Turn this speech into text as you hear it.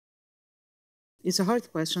It's a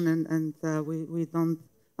hard question, and we don't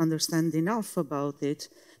understand enough about it.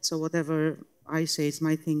 So whatever I say is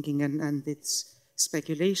my thinking, and it's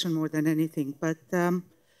speculation more than anything. But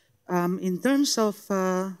in terms of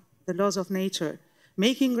the laws of nature,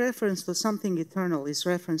 making reference to something eternal is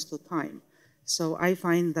reference to time. So I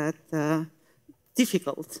find that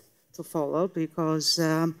difficult to follow because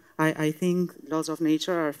I think laws of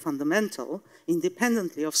nature are fundamental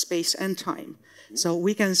independently of space and time. So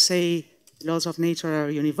we can say laws of nature are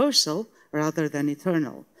universal rather than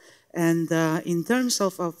eternal. And in terms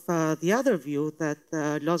of the other view that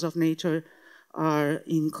laws of nature are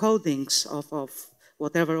encodings of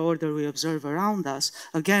whatever order we observe around us,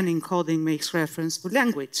 again, encoding makes reference to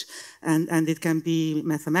language. And it can be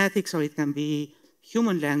mathematics or it can be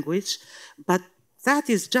human language, but that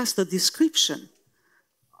is just a description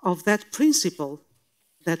of that principle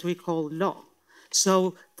that we call law.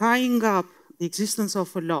 So tying up the existence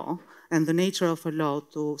of a law and the nature of a law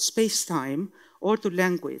to space-time or to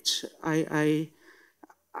language, I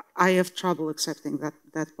have trouble accepting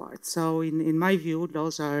that part. So in my view,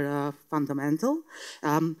 laws are fundamental,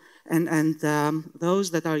 and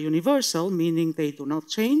those that are universal, meaning they do not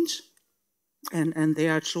change, and they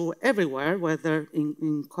are true everywhere, whether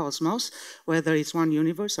in cosmos, whether it's one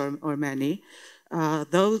universe or many,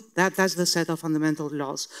 that's the set of fundamental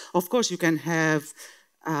laws. Of course, you can have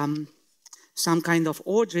some kind of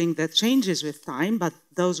ordering that changes with time, but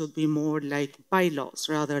those would be more like bylaws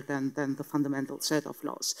rather than the fundamental set of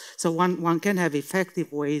laws. So one can have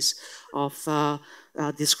effective ways of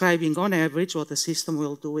describing on average what a system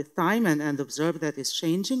will do with time and observe that it's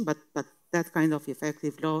changing, but that kind of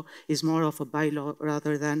effective law is more of a bylaw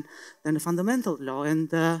rather than a fundamental law.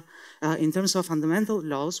 And in terms of fundamental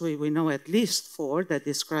laws, we know at least 4 that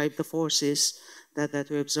describe the forces that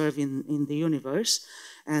we observe in the universe.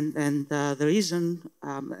 And the reason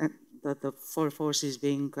that the 4 forces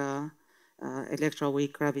being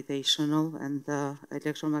electroweak, gravitational, and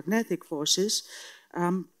electromagnetic forces,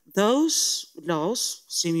 those laws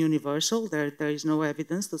seem universal. There is no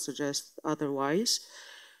evidence to suggest otherwise.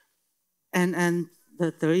 And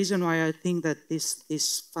the reason why I think that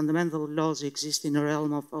these fundamental laws exist in a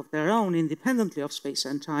realm of their own, independently of space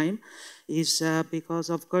and time, is because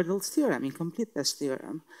of Gödel's theorem, incompleteness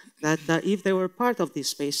theorem, that if they were part of this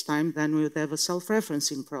space-time, then we would have a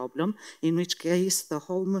self-referencing problem, in which case the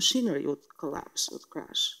whole machinery would collapse, would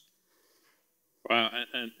crash. Wow,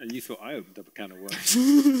 and you thought I opened up a can of worms.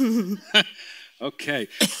 Okay,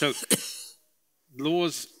 so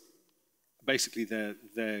laws, basically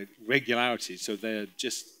they're regularities, so they're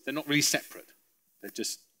not really separate. They're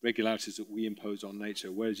just regularities that we impose on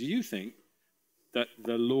nature, whereas you think that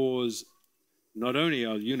the laws not only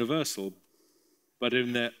are universal, but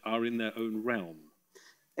are in their own realm.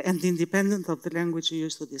 And independent of the language you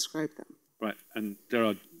use to describe them. Right, and there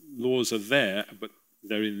are laws are there, but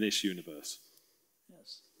they're in this universe.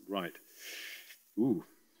 Yes. Right. Ooh.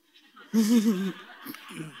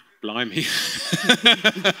 Blimey.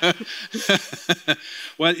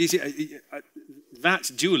 Well, you see, that's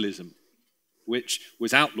dualism, which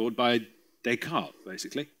was outlawed by Descartes,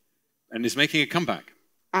 basically, and is making a comeback.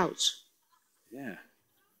 Ouch. Yeah.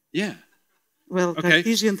 Yeah. Well, okay.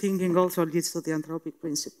 Cartesian thinking also leads to the anthropic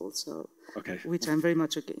principle, so which I'm very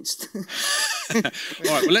much against. All right,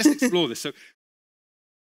 well, let's explore this. So